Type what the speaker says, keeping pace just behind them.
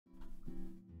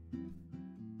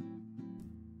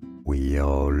We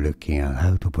are looking at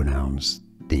how to pronounce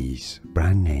these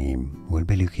brand name. We'll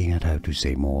be looking at how to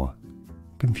say more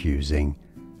confusing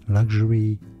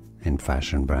luxury and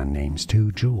fashion brand names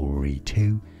to jewelry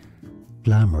to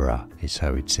Glamira is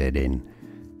how it's said in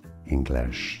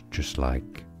English, just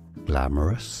like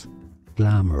glamorous,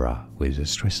 Glamira with a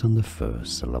stress on the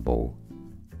first syllable.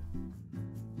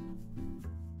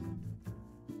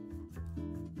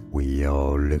 We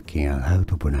are looking at how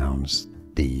to pronounce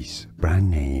these brand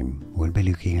name. We'll be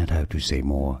looking at how to say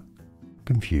more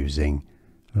confusing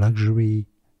luxury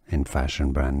and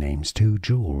fashion brand names to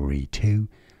jewelry to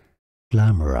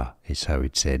Glamira is how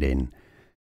it's said in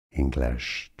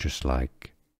English, just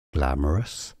like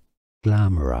glamorous,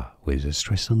 Glamira with a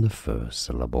stress on the first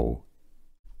syllable.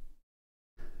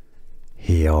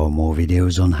 Here are more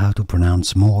videos on how to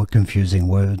pronounce more confusing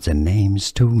words and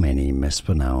names too many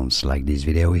mispronounced. Like this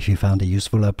video if you found it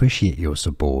useful. I appreciate your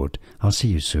support. I'll see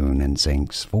you soon and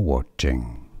thanks for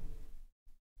watching.